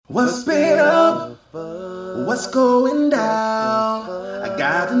What's been up? What's going down? I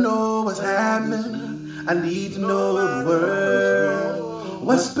gotta know what's happening. I need to know the world.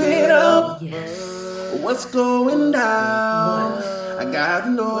 What's been up? What's going down? I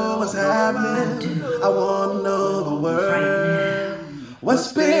gotta know what's happening. I wanna know the world.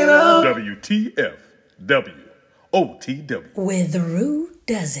 What's been up? WTF, WOTW. With Rue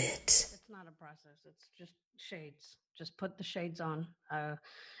Does It. It's not a process. It's just shades. Just put the shades on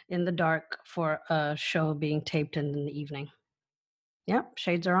in the dark for a show being taped in the evening. Yep,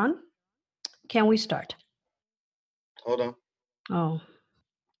 shades are on. Can we start? Hold on.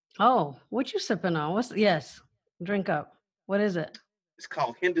 Oh, what you sipping on? Yes, drink up. What is it? It's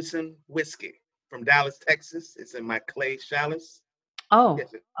called Henderson Whiskey from Dallas, Texas. It's in my clay chalice. Oh,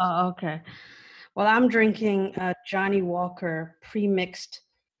 Yes, it- okay. Well, I'm drinking Johnny Walker pre-mixed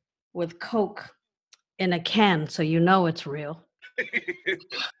with Coke in a can, so you know it's real.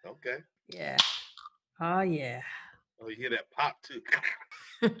 Okay. Yeah. Oh, yeah. Oh, you hear that pop too.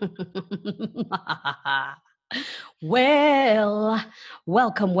 Well,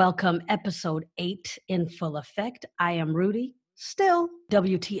 welcome. Episode 8 in full effect. I am Rudy, still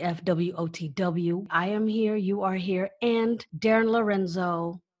WTF, WOTW. I am here, you are here, and Darren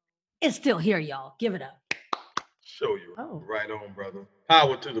Lorenzo is still here, y'all. Give it up. Show you. Oh. Right on, brother.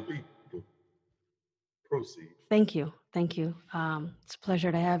 Power to the people. Proceed. Thank you. It's a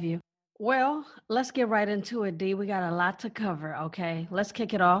pleasure to have you. Well, let's get right into it, D. We got a lot to cover, okay? Let's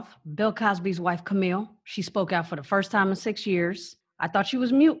kick it off. Bill Cosby's wife, Camille, she spoke out for the first time in 6 years. I thought she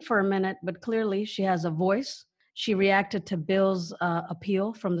was mute for a minute, but clearly she has a voice. She reacted to Bill's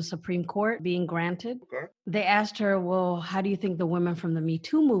appeal from the Supreme Court being granted. Okay. They asked her, well, how do you think the women from the Me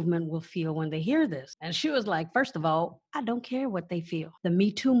Too movement will feel when they hear this? And she was like, first of all, I don't care what they feel. The Me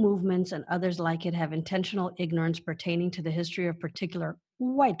Too movements and others like it have intentional ignorance pertaining to the history of particular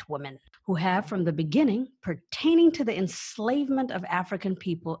white women who have from the beginning, pertaining to the enslavement of African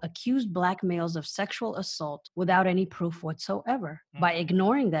people, accused Black males of sexual assault without any proof whatsoever. By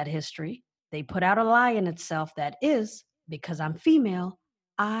ignoring that history, they put out a lie in itself that is, because I'm female,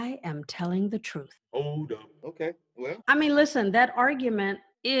 I am telling the truth. Hold up. Okay. Well. I mean, listen, that argument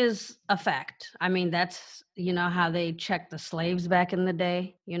is a fact. I mean, that's, how they checked the slaves back in the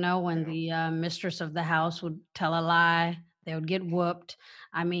day, when the mistress of the house would tell a lie, they would get whooped.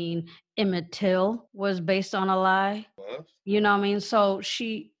 I mean, Emmett Till was based on a lie. Well. You know what I mean? So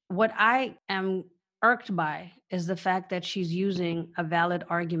what I am irked by is the fact that she's using a valid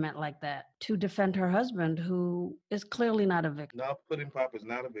argument like that to defend her husband, who is clearly not a victim. No, Pudding Pop is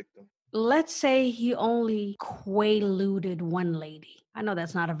not a victim. Let's say he only quaaluded one lady. I know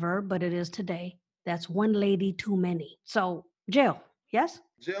that's not a verb, but it is today. That's one lady too many. So jail, yes?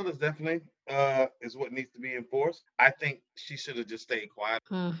 Jail is definitely is what needs to be enforced. I think she should have just stayed quiet.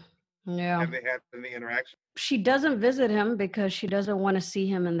 Yeah. Have they had any interaction? She doesn't visit him because she doesn't want to see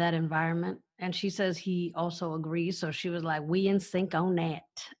him in that environment. And she says he also agrees. So she was like, we in sync on that.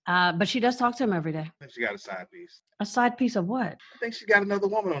 But she does talk to him every day. I think she got a side piece. A side piece of what? I think she got another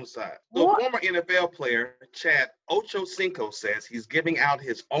woman on the side. The What? former NFL player, Chad Ochocinco, says he's giving out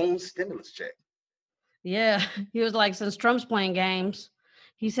his own stimulus check. Yeah. He was like, since Trump's playing games,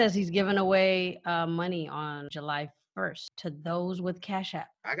 he says he's giving away money on July 1st to those with Cash App.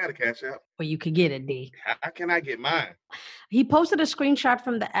 I got a Cash App. Well, you could get it, D. How can I get mine? He posted a screenshot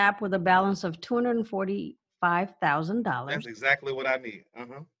from the app with a balance of $245,000. That's exactly what I need.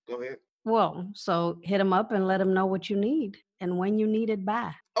 Go ahead. Well, so hit him up and let him know what you need and when you need it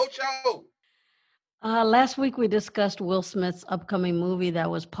by. Ocho! Last week we discussed Will Smith's upcoming movie that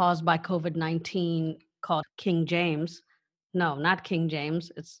was paused by COVID-19 called King James. No, not King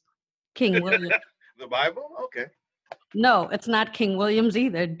James. It's King William. The Bible? Okay. No, it's not King Williams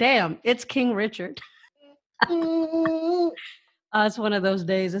either. Damn, it's King Richard. It's one of those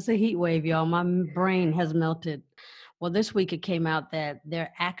days. It's a heat wave, y'all. My brain has melted. Well, this week it came out that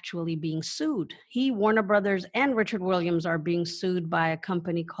they're actually being sued. Warner Brothers, and Richard Williams are being sued by a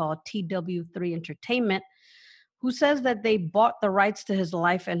company called TW3 Entertainment, who says that they bought the rights to his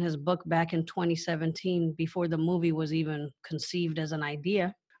life and his book back in 2017 before the movie was even conceived as an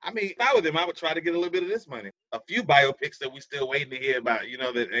idea. I mean, if I were them, I would try to get a little bit of this money. A few biopics that we still waiting to hear about,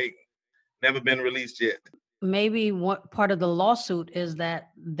 that ain't never been released yet. Maybe what part of the lawsuit is that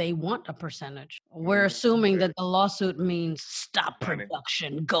they want a percentage. We're assuming that the lawsuit means stop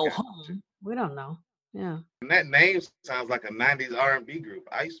production, go home. We don't know. Yeah. And that name sounds like a 90s R&B group.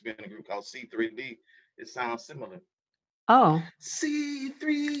 I used to be in a group called C3D. It sounds similar. Oh.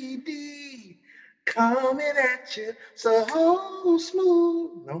 C3D coming at you so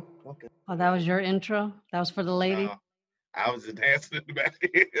smooth. No? Okay. Oh, that was your intro? That was for the lady? I was just dancing in the back.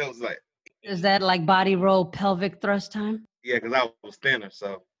 It was like, Is that like body roll pelvic thrust time? yeah, because I was thinner,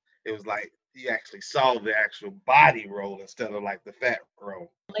 so it was like you actually saw the actual body roll instead of like the fat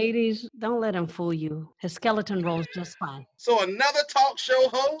roll. Ladies, don't let him fool you. His skeleton rolls just fine. So another talk show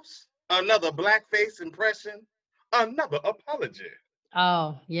host, another blackface impression, another apology.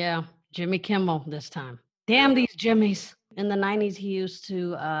 Oh, yeah. Jimmy Kimmel this time. Damn Yep. these Jimmys. In the 90s, he used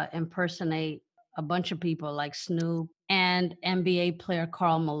to impersonate a bunch of people like Snoop and NBA player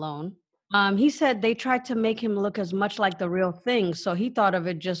Karl Malone. He said they tried to make him look as much like the real thing, so he thought of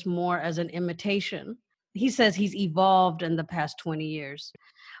it just more as an imitation. He says he's evolved in the past 20 years.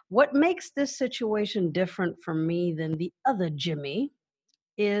 What makes this situation different for me than the other Jimmy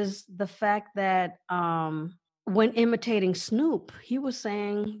is the fact that when imitating Snoop, he was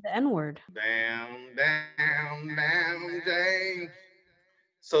saying the N word. Damn, damn, damn, Jane.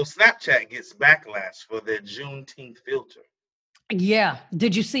 So Snapchat gets backlash for their Juneteenth filter. Yeah.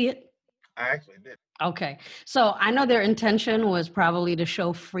 Did you see it? I actually did. Okay. So I know their intention was probably to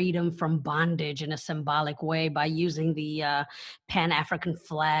show freedom from bondage in a symbolic way by using the Pan African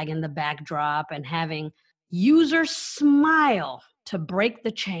flag in the backdrop and having users smile to break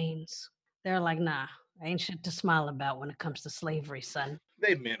the chains. They're like, nah, ain't shit to smile about when it comes to slavery, son.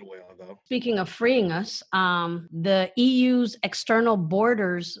 They meant well, though. Speaking of freeing us, the EU's external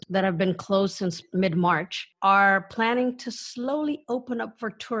borders that have been closed since mid March are planning to slowly open up for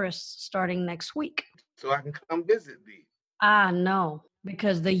tourists starting next week. So I can come visit thee. No,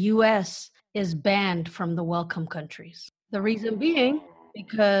 because the US is banned from the welcome countries. The reason being, Oh,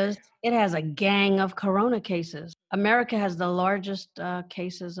 because man. it has a gang of corona cases. America has the largest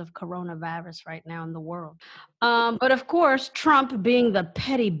cases of coronavirus right now in the world. But of course, Trump, being the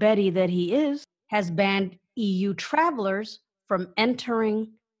petty Betty that he is, has banned EU travelers from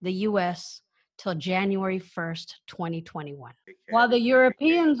entering the US till January 1st, 2021. While the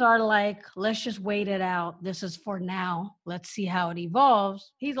Europeans are like, let's just wait it out. This is for now. Let's see how it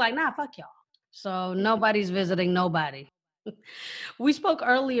evolves. He's like, nah, fuck y'all. So nobody's visiting nobody. We spoke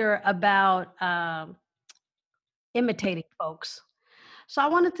earlier about imitating folks. So I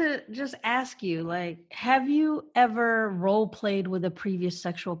wanted to just ask you, like, have you ever role played with a previous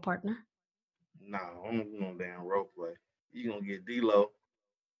sexual partner? No, I'm not doing no damn role play. You gonna get D-Lo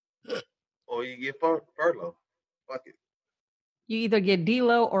or you get furlough. Fuck it. You either get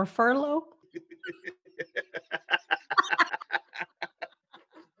D-Lo or furlough?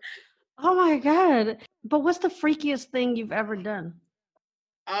 Oh my God. But what's the freakiest thing you've ever done?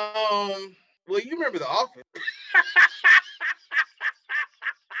 Well, you remember The Office?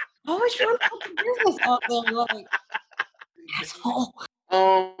 Always trying to put the business out there, like, asshole.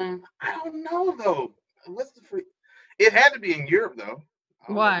 I don't know though. What's the freak? It had to be in Europe though. I don't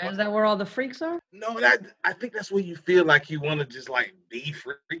know Why? what. Is that where all the freaks are? No, that I think that's where you feel like you want to just like be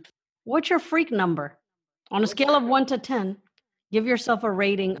freaky. What's your freak number? On a What's scale that? of 1 to 10, give yourself a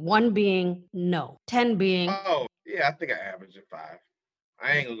rating, 1 being no, 10 being Oh, yeah, I think I average a 5.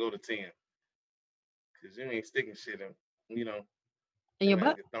 I ain't gonna go to 10 because you ain't sticking shit in, in and your then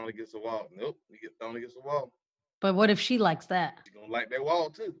butt. get thrown against the wall. Nope, you get thrown against the wall. But what if she likes that? You're gonna like that wall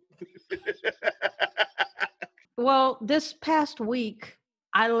too. Well, this past week,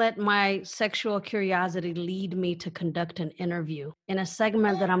 I let my sexual curiosity lead me to conduct an interview in a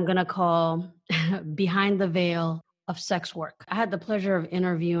segment that I'm going to call Behind the Veil of Sex Work. I had the pleasure of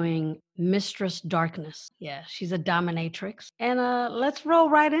interviewing Mistress Darkness. Yeah, she's a dominatrix. And let's roll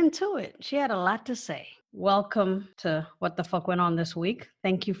right into it. She had a lot to say. Welcome to What the Fuck Went On This Week.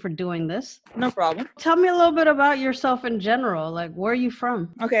 Thank you for doing this. No problem. Tell me a little bit about yourself in general. Like, where are you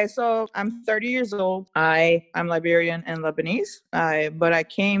from? Okay, so I'm 30 years old. I'm Liberian and Lebanese. But I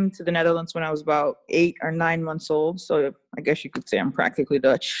came to the Netherlands when I was about 8 or 9 months old. So I guess you could say I'm practically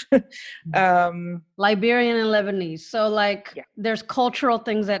Dutch. Liberian and Lebanese. So like Yeah. there's cultural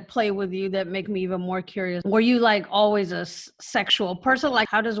things that play with you that make me even more curious. Were you like always a sexual person? Like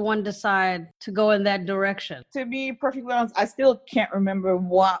how does one decide to go in that direction? To be perfectly honest, I still can't remember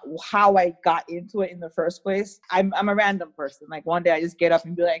how I got into it in the first place. I'm a random person. Like one day I just get up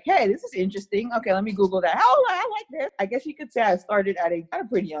and be like, hey, this is interesting. Okay, let me Google that. Oh, I like this. I guess you could say I started at a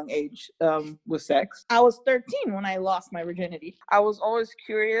pretty young age with sex. I was 13 when I lost my virginity. I was always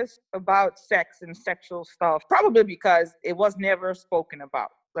curious about sex and sexual stuff, probably because it was never spoken about,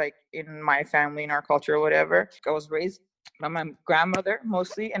 like in my family, in our culture or whatever. I was raised my grandmother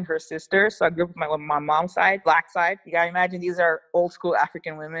mostly and her sister. So I grew up with my mom's side, black side. You gotta imagine these are old school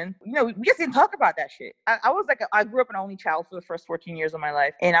African women. You know, we just didn't talk about that shit. I grew up an only child for the first 14 years of my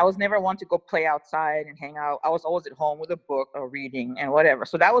life. And I was never one to go play outside and hang out. I was always at home with a book or reading and whatever.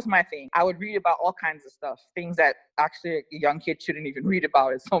 So that was my thing. I would read about all kinds of stuff, things that actually a young kid shouldn't even read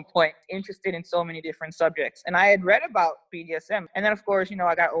about at some point. Interested in so many different subjects. And I had read about BDSM. And then, of course, you know,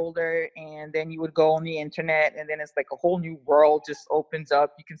 I got older, and then you would go on the internet, and then it's like a whole new world just opens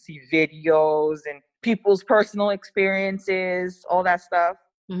up. You can see videos and people's personal experiences, all that stuff.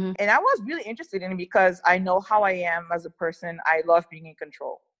 Mm-hmm. And I was really interested in it because I know how I am as a person. I love being in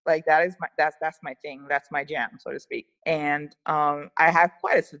control. Like that's my thing. That's my jam, so to speak. And I have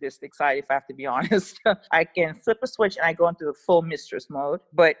quite a sadistic side, if I have to be honest. I can flip a switch and I go into the full mistress mode.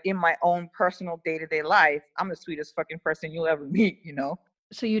 But in my own personal day-to-day life, I'm the sweetest fucking person you'll ever meet, you know?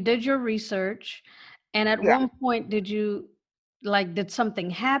 So you did your research, and at Yeah. one point did something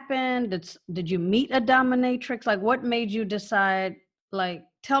happen? Did you meet a dominatrix? Like, what made you decide, like,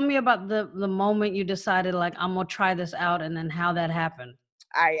 tell me about the moment you decided, like, I'm gonna try this out, and then how that happened.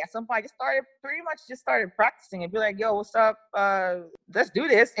 At some point I just started practicing and be like, yo, what's up? Let's do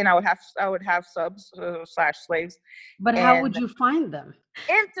this. And I would have subs slash slaves. But how would And you find them?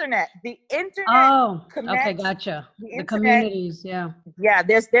 the internet Oh, okay, connects. gotcha. The The internet, communities, yeah. yeah,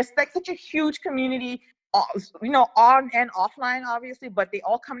 there's like such a huge community, you know, on and offline, obviously, but they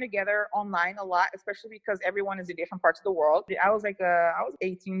all come together online a lot, especially because everyone is in different parts of the world. I was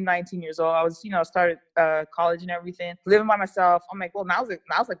 18, 19 years old. I was, you know, started college and everything, living by myself. I'm like, well, now's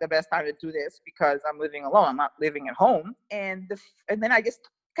like the best time to do this because I'm living alone. I'm not living at home. And then I just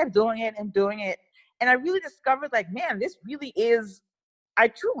kept doing it. And I really discovered, like, man, this really is, I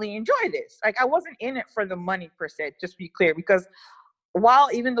truly enjoy this. Like, I wasn't in it for the money per se, just to be clear, because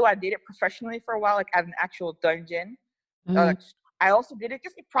even though I did it professionally for a while, like at an actual dungeon, Mhm. I also did it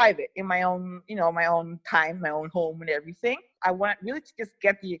just in private, in my own, you know, my own time, my own home and everything. I want really to just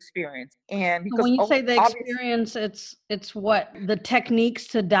get the experience. And So because when you say the obviously experience, it's what? The techniques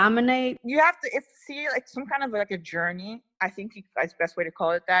to dominate? you have to, it's see like some kind of like a journey. I think that's the best way to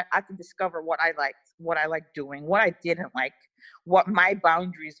call it that. I had to discover what I liked doing, what I didn't like, what my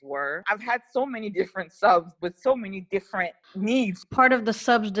boundaries were. I've had so many different subs with so many different needs. Part of the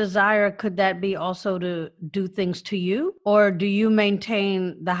sub's desire, could that be also to do things to you? Or do you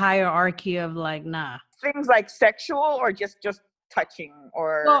maintain the hierarchy of, like, nah? Things like sexual or just touching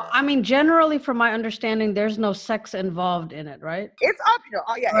or Well, I mean, generally, from my understanding, there's no sex involved in it, right? it's optional.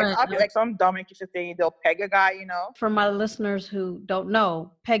 Oh yeah, it's Right. optional. Like some dominatrix, if they'll peg a guy, you know. For my listeners who don't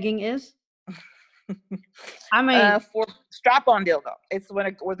know, pegging is? I mean, For strap-on dildo. It's when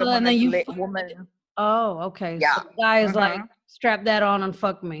and then you woman. oh, okay. Yeah. So the guy is like, Mhm. strap that on and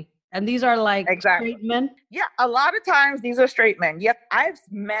fuck me. And these are like Exactly. straight men? Yeah, a lot of times these are straight men. Yep, I've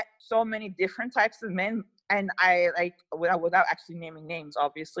met so many different types of men, and I like without actually naming names,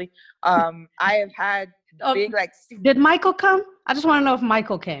 obviously. I have had Oh, big like. did Michael come? I just want to know if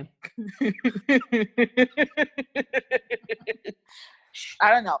Michael came.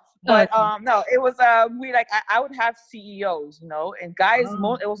 I don't know, but no, it was I would have CEOs, you know, and guys.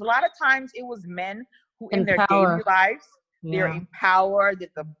 Oh. It was a lot of times it was men who in In their power. daily lives they're Yeah. in power, they're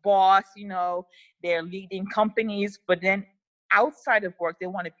the boss, you know, they're leading companies, but then outside of work they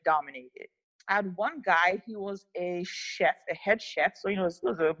want to be dominated. I had one guy, he was a chef, a head chef, so you know, it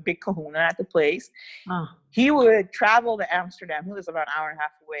was a big kahuna at the place. Oh. He would travel to Amsterdam. He lives about an hour and a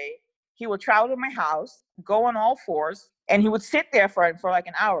half away. He would travel to my house, go on all fours, and he would sit there for like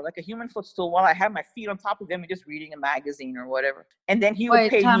an hour, like a human footstool, while I had my feet on top of him and just reading a magazine or whatever. And then he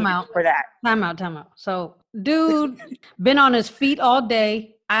would pay time me out. for that. Time out. So, dude, been on his feet all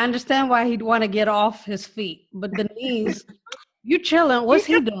day. I understand why he'd want to get off his feet, but the knees, you chilling. What's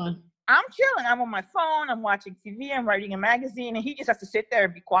he doing? I'm chilling. I'm on my phone. I'm watching TV. I'm writing a magazine, and he just has to sit there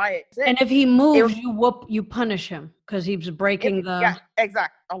and be quiet. And if he moves, you punish him because he's breaking the. Yeah,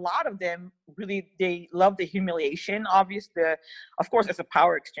 exactly. A lot of them really, they love the humiliation. Of course, it's a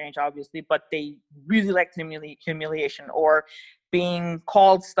power exchange, obviously, but they really like humiliation or being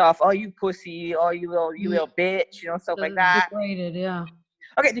called stuff. Oh, you pussy. Oh, you little bitch. You know, stuff like that. Degraded, yeah.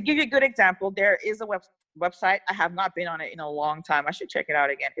 Okay, to give you a good example, there is a website. I have not been on it in a long time. I should check it out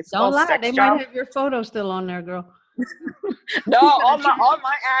again. It's Don't called lie. Sex They Job. might have your photo still on there, girl. No, all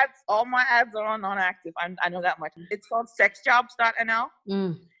my ads are on active. I know that much. It's called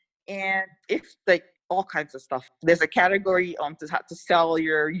sexjobs.nl. And it's like all kinds of stuff. There's a category to sell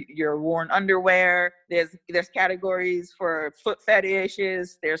your worn underwear. There's categories for foot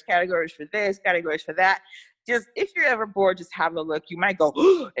fetishes. There's categories for this, categories for that. Just if you're ever bored, just have a look. You might go,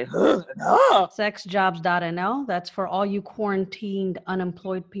 Sexjobs.nl. That's for all you quarantined,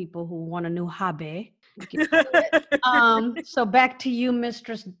 unemployed people who want a new hobby. So back to you,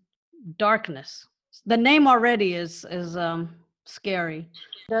 Mistress Darkness. The name already is scary.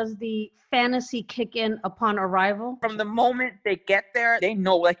 Does the fantasy kick in upon arrival? From the moment they get there, they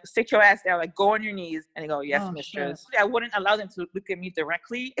know, like, sit your ass down, like, go on your knees, and they go, yes, Oh, mistress. I wouldn't allow them to look at me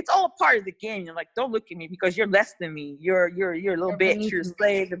directly. It's all part of the game. You're like, don't look at me because you're less than me. You're a little bitch. You're a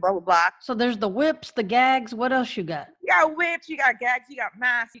slave, and blah, blah, blah. So there's the whips, the gags. What else you got? You got whips, you got gags, you got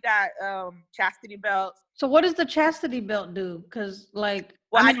masks, you got chastity belts. So what does the chastity belt do? Because, like,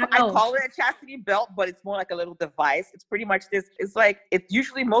 well, I call it a chastity belt, but it's more like a little device. It's pretty much this. It's like, it's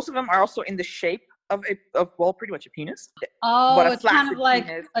usually, most of them are also in the shape of pretty much a penis. Oh, but it's kind of like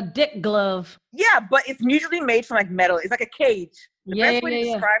penis. A dick glove. Yeah, but it's usually made from like metal. It's like a cage. The best way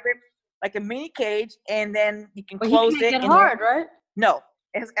to describe it, like a mini cage, and then you can close it. Get hard, right? No,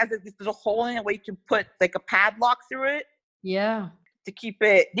 there's a hole in it where you can put like a padlock through it. Yeah. To keep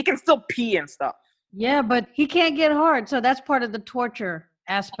it, you can still pee and stuff. Yeah, but he can't get hard, so that's part of the torture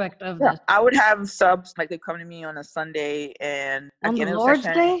aspect of this. I would have subs, like, they come to me on a Sunday, and on the Lord's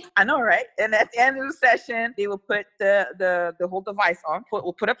Day? I know, right? And at the end of the session, they will put the whole device on.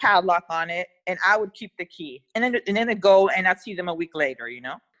 We'll put a padlock on it, and I would keep the key. And then they go, and I'd see them a week later, you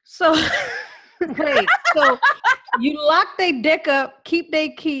know? So, wait. So you lock their dick up, keep their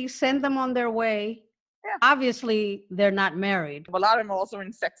key, send them on their way. Yeah. Obviously, they're not married. A lot of them are also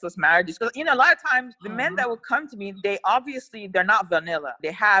in sexless marriages. Because, you know, a lot of times the men that will come to me, they're not vanilla.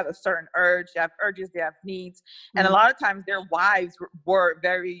 They have a certain urge. They have urges. They have needs. And a lot of times their wives were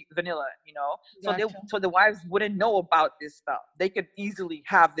very vanilla, you know. Gotcha. So the wives wouldn't know about this stuff. They could easily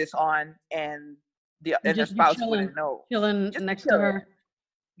have this on, and the spouse wouldn't know. Chilling next to her.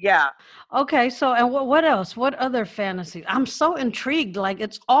 Yeah. Okay. So, and what else? What other fantasies? I'm so intrigued. Like,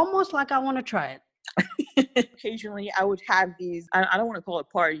 it's almost like I want to try it. Occasionally I would have these, I don't want to call it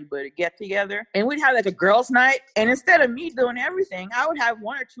party, but a get together, and we'd have like a girls' night, and instead of me doing everything, I would have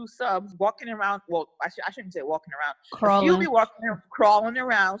one or two subs walking around. Well, I shouldn't say walking around. You'll be crawling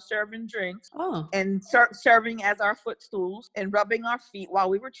around, serving drinks, and serving as our footstools and rubbing our feet while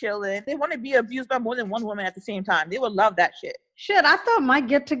we were chilling. They want to be abused by more than one woman at the same time. They would love that shit. Shit, I thought my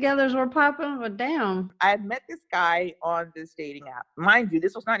get-togethers were popping, but damn. I had met this guy on this dating app. Mind you,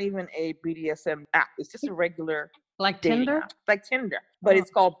 this was not even a BDSM app. It's just a regular like Tinder app. Like Tinder, but it's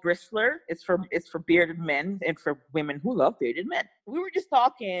called Bristler. It's for bearded men and for women who love bearded men. We were just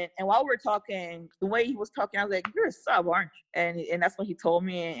talking, and while we were talking, the way he was talking, I was like, "You're a sub, aren't you?" And that's what he told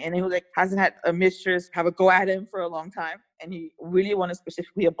me. And he was like, hasn't had a mistress have a go at him for a long time, and he really wanted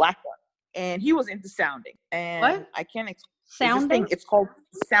specifically a black one. And he was into sounding. And what? I can't explain. Sounding? It's called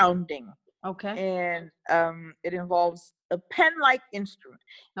sounding. Okay. And it involves a pen-like instrument.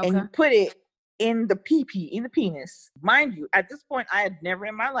 Okay. And you put it in the in the penis. Mind you, at this point, I had never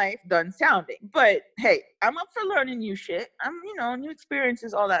in my life done sounding. But hey, I'm up for learning new shit. New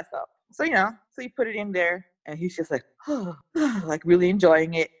experiences, all that stuff. So, so you put it in there, and he's just like, like really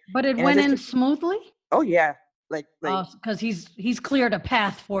enjoying it. But it went in smoothly? Oh, yeah. Like, because he's cleared a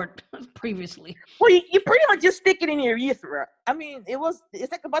path for it previously. Well, you pretty much just stick it in your urethra. I mean,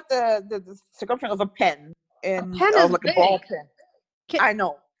 it's like about the circumference of a pen, and a pen is like big. A ball pen. I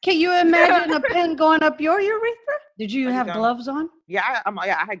know. Can you imagine a pen going up your urethra? Did you have gloves on? Yeah,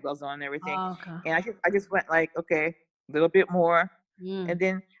 I had gloves on and everything. Oh, okay. And I just went like, okay, a little bit more, and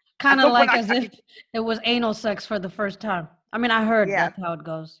then kind of like as if it was anal sex for the first time. I mean, I heard that's how it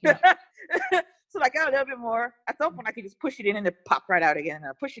goes. Yeah. So I got a little bit more. At some point, I could just push it in and it pop right out again. And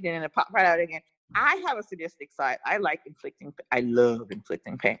I push it in and it pop right out again. I have a sadistic side. I like inflicting. I love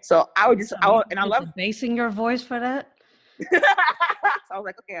inflicting pain. So I love basing your voice for that. So I was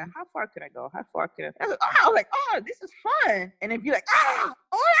like, okay, how far can I go? How far can I? I was like, oh, this is fun. And it'd be like, oh,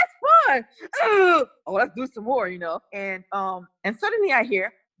 that's fun. Oh, let's do some more, And suddenly I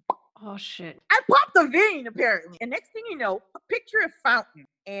hear, oh shit! I popped a vein apparently. And next thing you know, picture a fountain.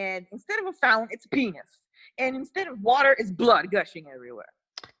 And instead of a fountain, it's a penis. And instead of water, it's blood gushing everywhere.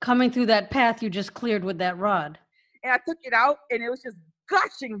 Coming through that path you just cleared with that rod. And I took it out, and it was just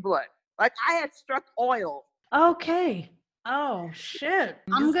gushing blood. Like I had struck oil. Okay. Oh, shit.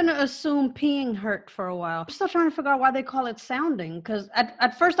 I'm going to assume peeing hurt for a while. I'm still trying to figure out why they call it sounding. Because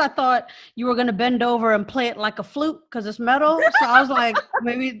at first I thought you were going to bend over and play it like a flute because it's metal. So I was like,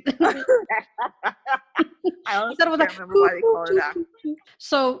 maybe... I honestly can't remember why they call it that.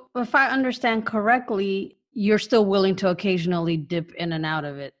 So if I understand correctly, you're still willing to occasionally dip in and out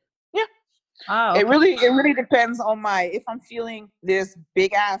of it. Yeah. Oh, It okay. really depends on if I'm feeling this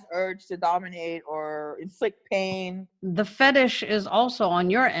big ass urge to dominate or inflict pain. The fetish is also on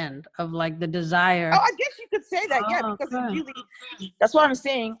your end of like the desire. Oh, I guess you could say that, yeah, Oh, because okay. that's what I'm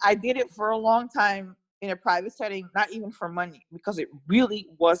saying. I did it for a long time in a private setting, not even for money, because it really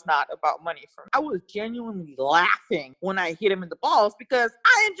was not about money for me. I was genuinely laughing when I hit him in the balls because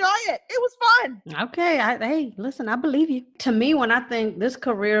I enjoy it. It was fun. Okay. Hey, listen, I believe you. To me, when I think this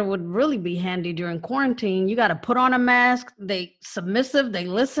career would really be handy during quarantine, you got to put on a mask. They submissive. They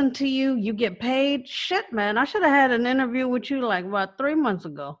listen to you. You get paid. Shit, man. I should have had an interview with you like about 3 months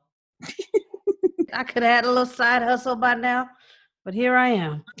ago. I could have had a little side hustle by now, but here I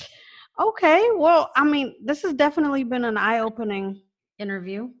am. Okay. Well, I mean, this has definitely been an eye-opening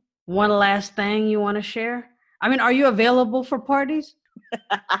interview. One last thing you want to share? I mean, are you available for parties?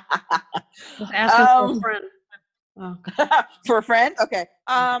 Just asking for a um, friend. Oh, for a friend, okay.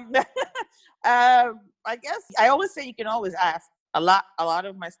 I guess I always say you can always ask. A lot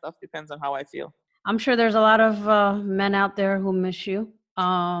of my stuff depends on how I feel. I'm sure there's a lot of men out there who miss you.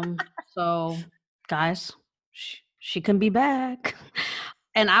 So guys, she can be back.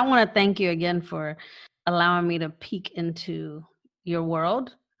 And I want to thank you again for allowing me to peek into your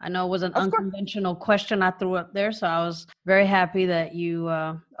world. I know it was an Of course. unconventional question I threw up there, so I was very happy that you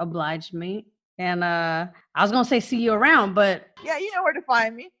obliged me. And I was gonna say see you around, but Yeah, you know where to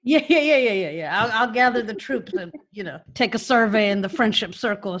find me. yeah. I'll gather the troops and take a survey in the friendship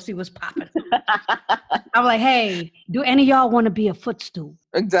circle and see what's popping. I'm like, hey, do any of y'all want to be a footstool?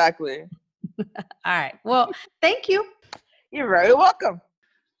 Exactly. All right. Well, thank you. You're very welcome.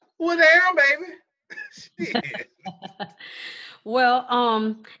 Well, damn, baby. Shit.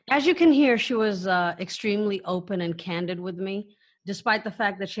 Well, as you can hear, she was extremely open and candid with me, despite the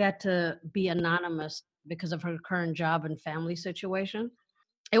fact that she had to be anonymous because of her current job and family situation.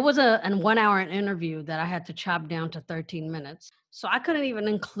 It was a 1 hour interview that I had to chop down to 13 minutes. So I couldn't even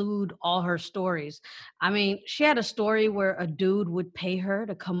include all her stories. I mean, she had a story where a dude would pay her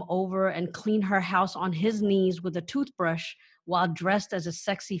to come over and clean her house on his knees with a toothbrush while dressed as a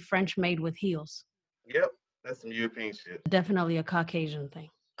sexy French maid with heels. Yep, that's some European shit. Definitely a Caucasian thing.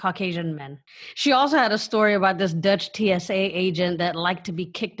 Caucasian men. She also had a story about this Dutch TSA agent that liked to be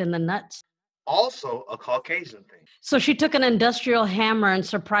kicked in the nuts. Also a Caucasian thing. So she took an industrial hammer and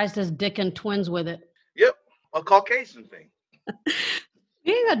surprised his dick and twins with it. Yep, a Caucasian thing.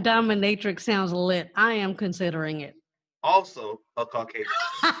 Being a dominatrix sounds lit. I am considering it. Also a Caucasian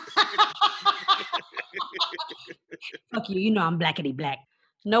thing. Fuck you. You know I'm blackity black.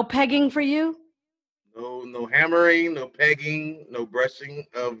 No pegging for you? No hammering, no pegging, no brushing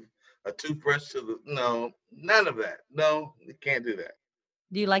of a toothbrush to none of that. No, you can't do that.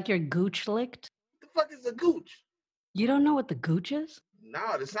 Do you like your gooch licked? The fuck is a gooch? You don't know what the gooch is? No,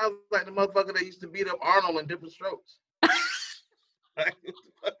 it sounds like the motherfucker that used to beat up Arnold in Different Strokes. Like, what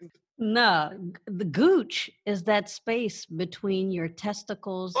the fuck is No, the gooch is that space between your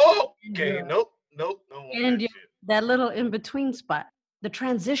testicles okay, your- nope, don't want and that your, shit. that little in between spot, the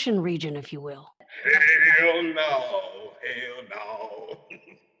transition region, if you will. Hell no, hell no.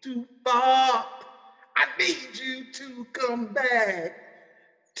 Too far. I need you to come back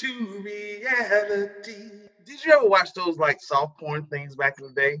to reality. Did you ever watch those like soft porn things back in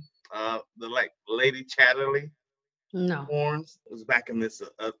the day? The like Lady Chatterley No. porns. It was back in this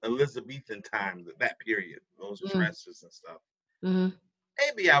Elizabethan time, that period. Those dresses and stuff. Mm-hmm.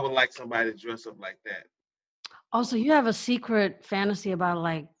 Maybe I would like somebody to dress up like that. Also, you have a secret fantasy about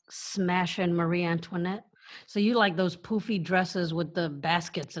like smashing Marie Antoinette. So you like those poofy dresses with the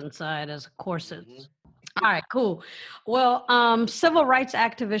baskets inside as corsets. Mhm. All right, cool. Well, civil rights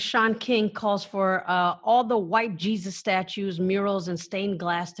activist Sean King calls for all the white Jesus statues, murals, and stained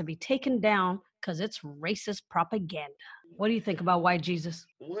glass to be taken down because it's racist propaganda. What do you think about white Jesus?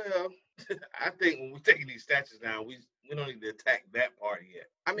 Well, I think when we're taking these statues down, we don't need to attack that part yet.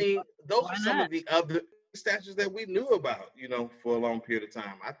 I mean, those Why are some not? of the other statues that we knew about, for a long period of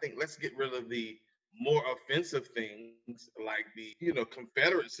time. I think let's get rid of the more offensive things like the,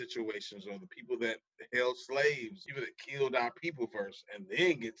 Confederate situations or the people that held slaves, people that killed our people first, and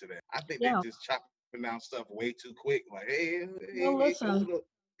then get to that. I think they Yeah. just chopping down stuff way too quick. Like, hey, Well, listen. hold up.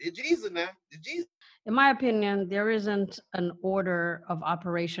 It's Jesus now. It's Jesus. In my opinion, there isn't an order of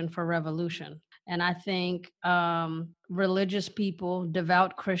operation for revolution. And I think religious people,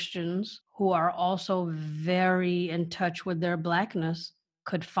 devout Christians who are also very in touch with their blackness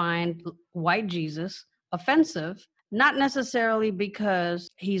could find white Jesus offensive, not necessarily because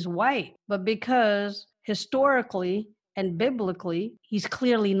he's white, but because historically and biblically, he's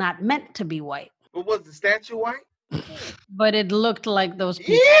clearly not meant to be white. But was the statue white? But it looked like those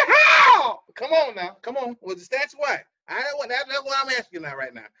people. Yeah! Come on now. Come on. Was the statue white? That's what I'm asking now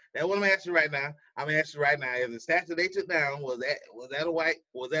right now. That's what I'm asking right now. I'm asking right now. If the statue they took down was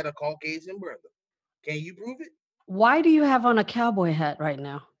that a Caucasian brother? Can you prove it? Why do you have on a cowboy hat right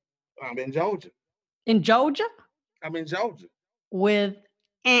now? I'm in Georgia. In Georgia? I'm in Georgia. With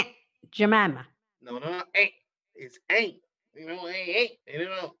Aunt Jemima. No, ain't. It's ain't. You know, ain't. You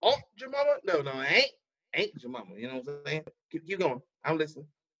know, Jemima? No, ain't Jemima. You know what I'm saying? Keep going. I'm listening.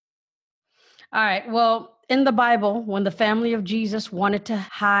 All right. Well, in the Bible, when the family of Jesus wanted to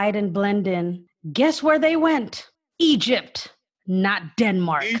hide and blend in, guess where they went? Egypt, not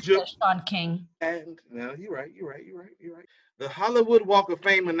Denmark. Egypt. Sean King. And no, you're right. The Hollywood Walk of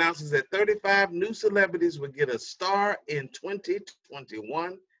Fame announces that 35 new celebrities will get a star in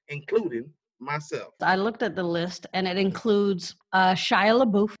 2021, including myself. I looked at the list, and it includes Shia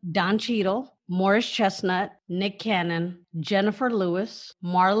LaBeouf, Don Cheadle, Morris Chestnut, Nick Cannon, Jennifer Lewis,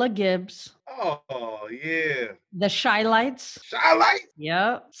 Marla Gibbs. Oh, yeah. The Shylights. Shylights?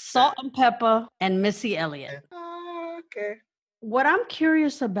 Yep. Salt and Pepper and Missy Elliott. Okay. What I'm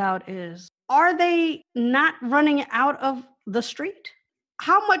curious about is, are they not running out of the street?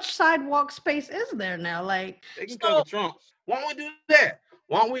 How much sidewalk space is there now? Like, they can cover trunks. Why don't we do that?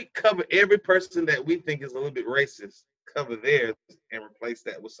 Why don't we cover every person that we think is a little bit racist, cover theirs, and replace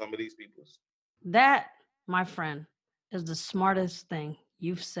that with some of these people's? That, my friend, is the smartest thing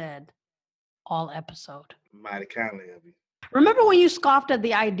you've said all episode. Mighty kindly of you. Remember when you scoffed at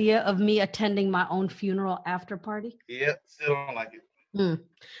the idea of me attending my own funeral after party? Yep, still don't like it.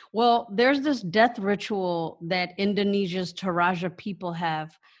 Well, there's this death ritual that Indonesia's Toraja people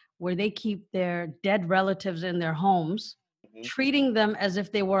have where they keep their dead relatives in their homes, treating them as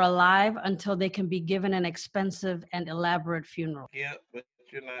if they were alive until they can be given an expensive and elaborate funeral. Yeah, but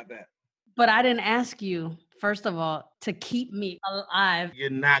you're not that. But I didn't ask you, first of all, to keep me alive. You're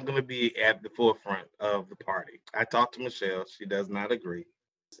not going to be at the forefront of the party. I talked to Michelle. She does not agree.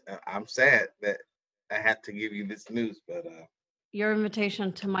 I'm sad that I had to give you this news, but... Your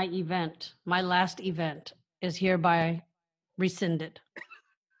invitation to my event, my last event, is hereby rescinded.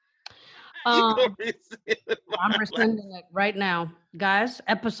 I'm rescinding it right now. Guys,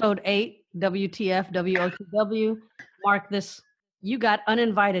 episode 8, WTF, WOTW, mark this. You got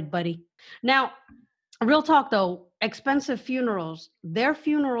uninvited, buddy. Now, real talk though, expensive funerals, their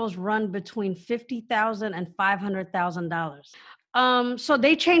funerals run between $50,000 and $500,000. So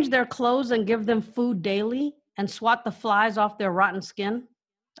they change their clothes and give them food daily and swat the flies off their rotten skin.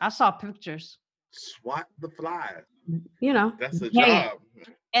 I saw pictures. Swat the flies? You know. That's a job.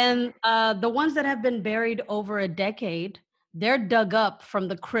 And the ones that have been buried over a decade, they're dug up from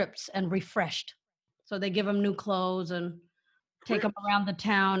the crypts and refreshed. So they give them new clothes and take them around the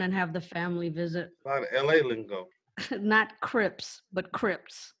town and have the family visit. A lot of LA lingo. Not crypts, but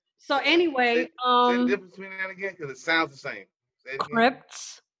crypts. So anyway. Say the difference between that again, because it sounds the same.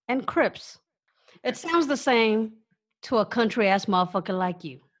 Crypts and crypts. It sounds the same to a country ass motherfucker like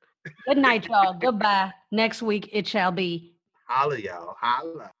you. Good night, y'all. Goodbye. Next week it shall be. Holla, y'all.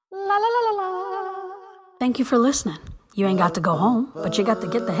 Holla. La la la la la. Thank you for listening. You ain't got to go home, but you got to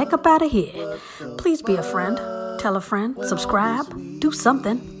get the heck up out of here. Please be a friend. Tell a friend. Subscribe. Do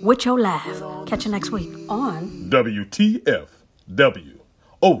something with your life. Catch you next week on WTF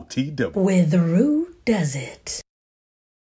WOTW. With Rue Does It.